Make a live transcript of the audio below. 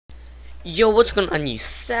Yo, what's going on, you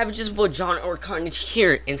savages? Boy, John or Carnage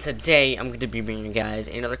here, and today I'm going to be bringing you guys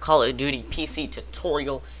another Call of Duty PC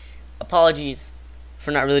tutorial. Apologies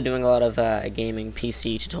for not really doing a lot of gaming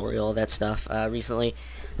PC tutorial, that stuff recently.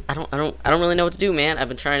 I don't really know what to do, man. I've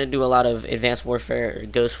been trying to do a lot of Advanced Warfare or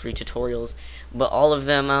Ghost Free tutorials, but all of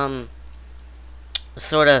them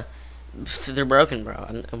sort of they're broken,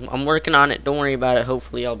 bro. I'm working on it. Don't worry about it.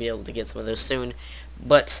 Hopefully, I'll be able to get some of those soon,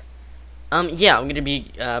 but. Yeah, I'm going to be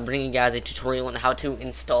bringing you guys a tutorial on how to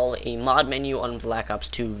install a mod menu on Black Ops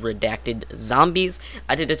 2 Redacted Zombies.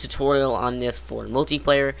 I did a tutorial on this for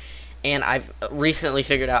multiplayer, and I've recently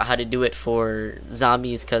figured out how to do it for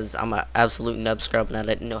zombies because I'm an absolute nub scrub and I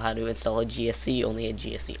didn't know how to install a GSC, only a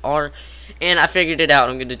GSC-R, and I figured it out.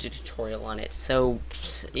 I'm going to do a tutorial on it. So,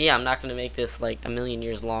 yeah, I'm not going to make this like a million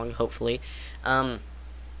years long, hopefully. But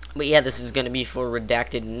yeah, this is going to be for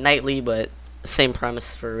Redacted Nightly, but same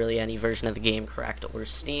premise for really any version of the game, Cracked or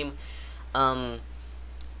Steam. And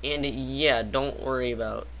yeah, don't worry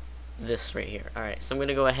about this right here. Alright, so I'm going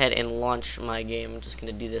to go ahead and launch my game. I'm just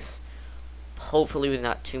going to do this hopefully with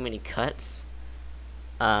not too many cuts.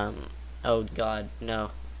 Oh god,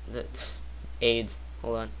 no. AIDS.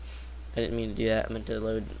 Hold on. I didn't mean to do that. I meant to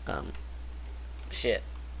load, shit.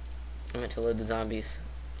 I meant to load the zombies.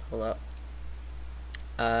 Hold up.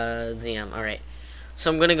 ZM, alright. So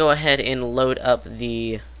I'm going to go ahead and load up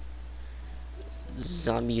the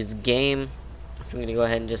zombies game. I'm going to go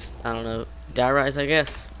ahead and just, I don't know, diarize, I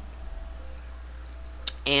guess.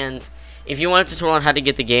 And if you want a tutorial on how to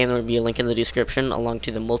get the game, there will be a link in the description along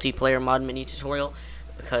to the multiplayer mod menu tutorial,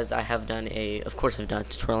 because I have done of course I've done a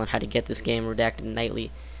tutorial on how to get this game Redacted Nightly,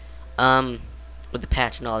 with the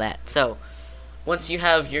patch and all that. So once you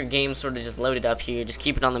have your game sort of just loaded up here, just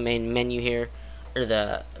keep it on the main menu here, or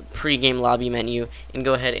the pre-game lobby menu, and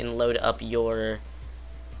go ahead and load up your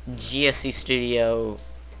GSC Studio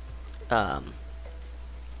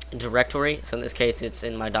directory. So in this case, it's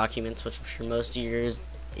in my documents, which I'm sure most of yours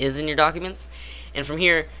is in your documents. And from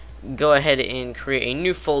here, go ahead and create a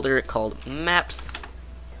new folder called Maps,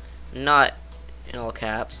 not in all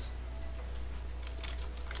caps.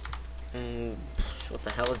 What the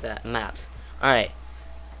hell is that? Maps. Alright.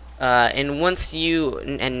 And once you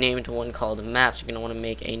named one called Maps, you're going to want to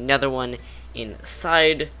make another one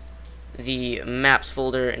inside the Maps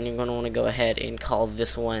folder, and you're going to want to go ahead and call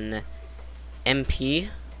this one MP,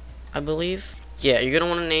 I believe. Yeah, you're going to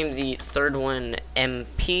want to name the third one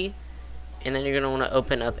MP, and then you're going to want to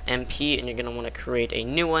open up MP, and you're going to want to create a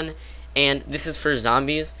new one, and this is for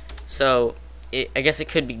zombies, so I guess it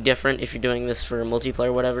could be different if you're doing this for multiplayer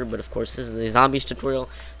or whatever, but of course this is a zombies tutorial,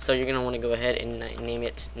 so you're going to want to go ahead and name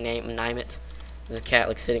it. There's a cat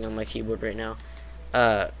like sitting on my keyboard right now.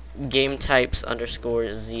 Game types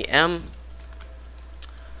 _ZM.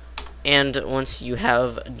 And once you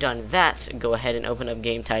have done that, go ahead and open up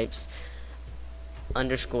game types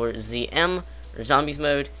 _ZM, or zombies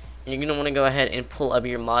mode, and you're going to want to go ahead and pull up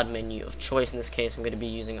your mod menu of choice. In this case, I'm going to be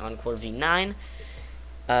using Encore V9.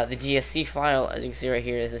 The GSC file, as you can see right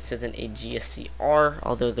here, this isn't a GSC-R,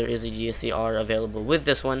 although there is a GSC-R available with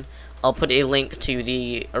this one. I'll put a link to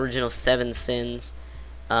the original 7 Sins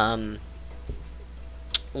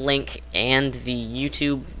link and the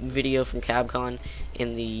YouTube video from Capcom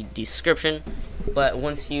in the description. But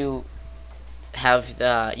once you have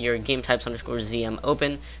your game types _ZM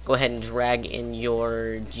open, go ahead and drag in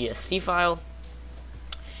your GSC file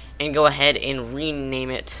and go ahead and rename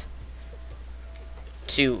it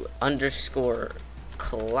to _client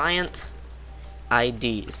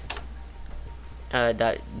IDs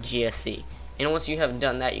 .gsc. And once you have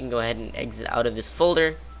done that, you can go ahead and exit out of this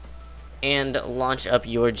folder and launch up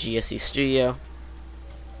your GSC Studio.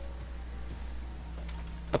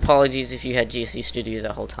 Apologies if you had GSC Studio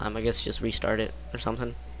the whole time. I guess just restart it or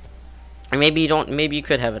something. Or maybe you don't. Maybe you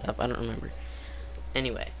could have it up. I don't remember.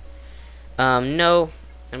 Anyway, no.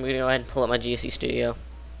 I'm gonna go ahead and pull up my GSC Studio.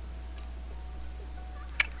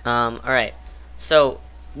 Alright, so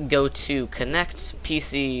go to Connect,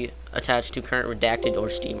 PC, attached to current redacted or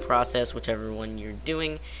Steam process, whichever one you're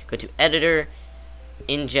doing. Go to Editor,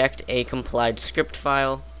 inject a complied script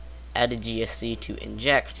file, add a GSC to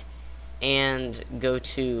inject, and go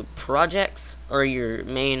to Projects, or your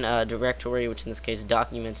main directory, which in this case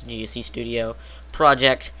Documents, GSC Studio,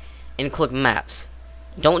 Project, and click Maps.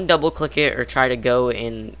 Don't double click it or try to go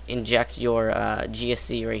and inject your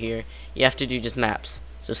GSC right here. You have to do just Maps.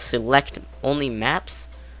 So select only Maps,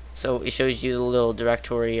 so it shows you the little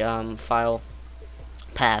directory file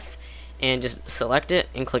path, and just select it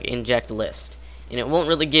and click Inject List. And it won't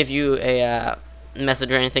really give you a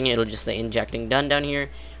message or anything, it'll just say injecting done down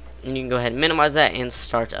here, and you can go ahead and minimize that and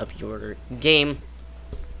start up your game.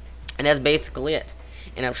 And that's basically it.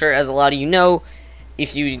 And I'm sure, as a lot of you know,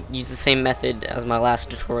 if you use the same method as my last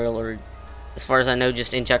tutorial, or as far as I know,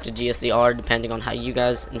 just inject a GSC depending on how you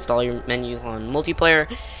guys install your menus on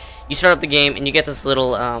multiplayer, you start up the game and you get this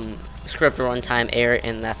little script runtime error,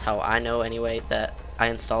 and that's how I know anyway that I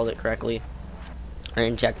installed it correctly or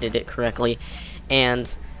injected it correctly.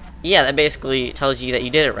 And yeah, that basically tells you that you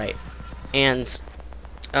did it right. And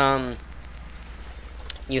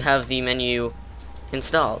you have the menu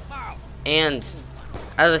installed. And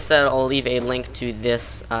as I said, I'll leave a link to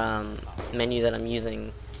this menu that I'm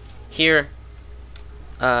using here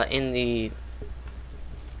in the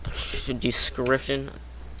description.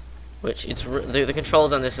 Which the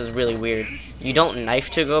controls on this is really weird. You don't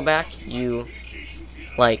knife to go back. You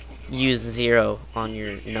like use 0 on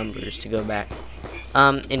your numbers to go back.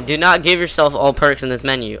 And do not give yourself all perks in this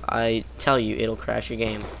menu. I tell you, it'll crash your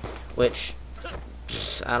game. Which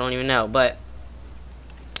I don't even know, but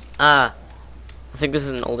I think this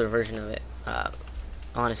is an older version of it.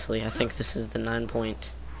 Honestly, I think this is the 9.4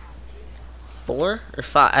 or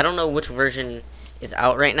 5. I don't know which version is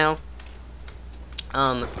out right now.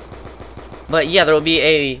 But yeah, there will be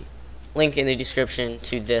a link in the description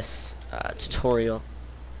to this tutorial.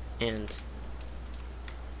 And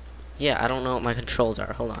yeah, I don't know what my controls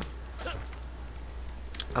are. Hold on.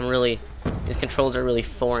 These controls are really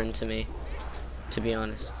foreign to me, to be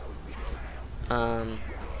honest. But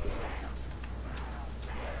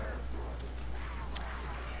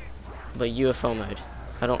UFO mode.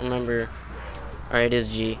 I don't remember. Alright, it is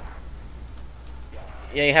G.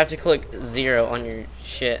 Yeah, you have to click 0 on your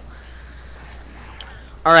shit.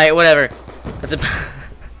 Alright, whatever. That's about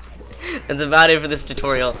that's about it for this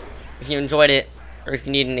tutorial. If you enjoyed it, or if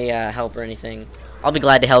you need any help or anything, I'll be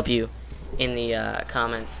glad to help you in the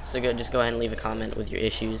comments. So just go ahead and leave a comment with your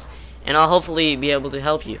issues, and I'll hopefully be able to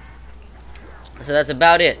help you. So that's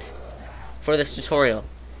about it for this tutorial,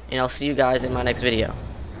 and I'll see you guys in my next video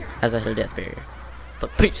as I hit a death barrier.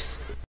 But peace!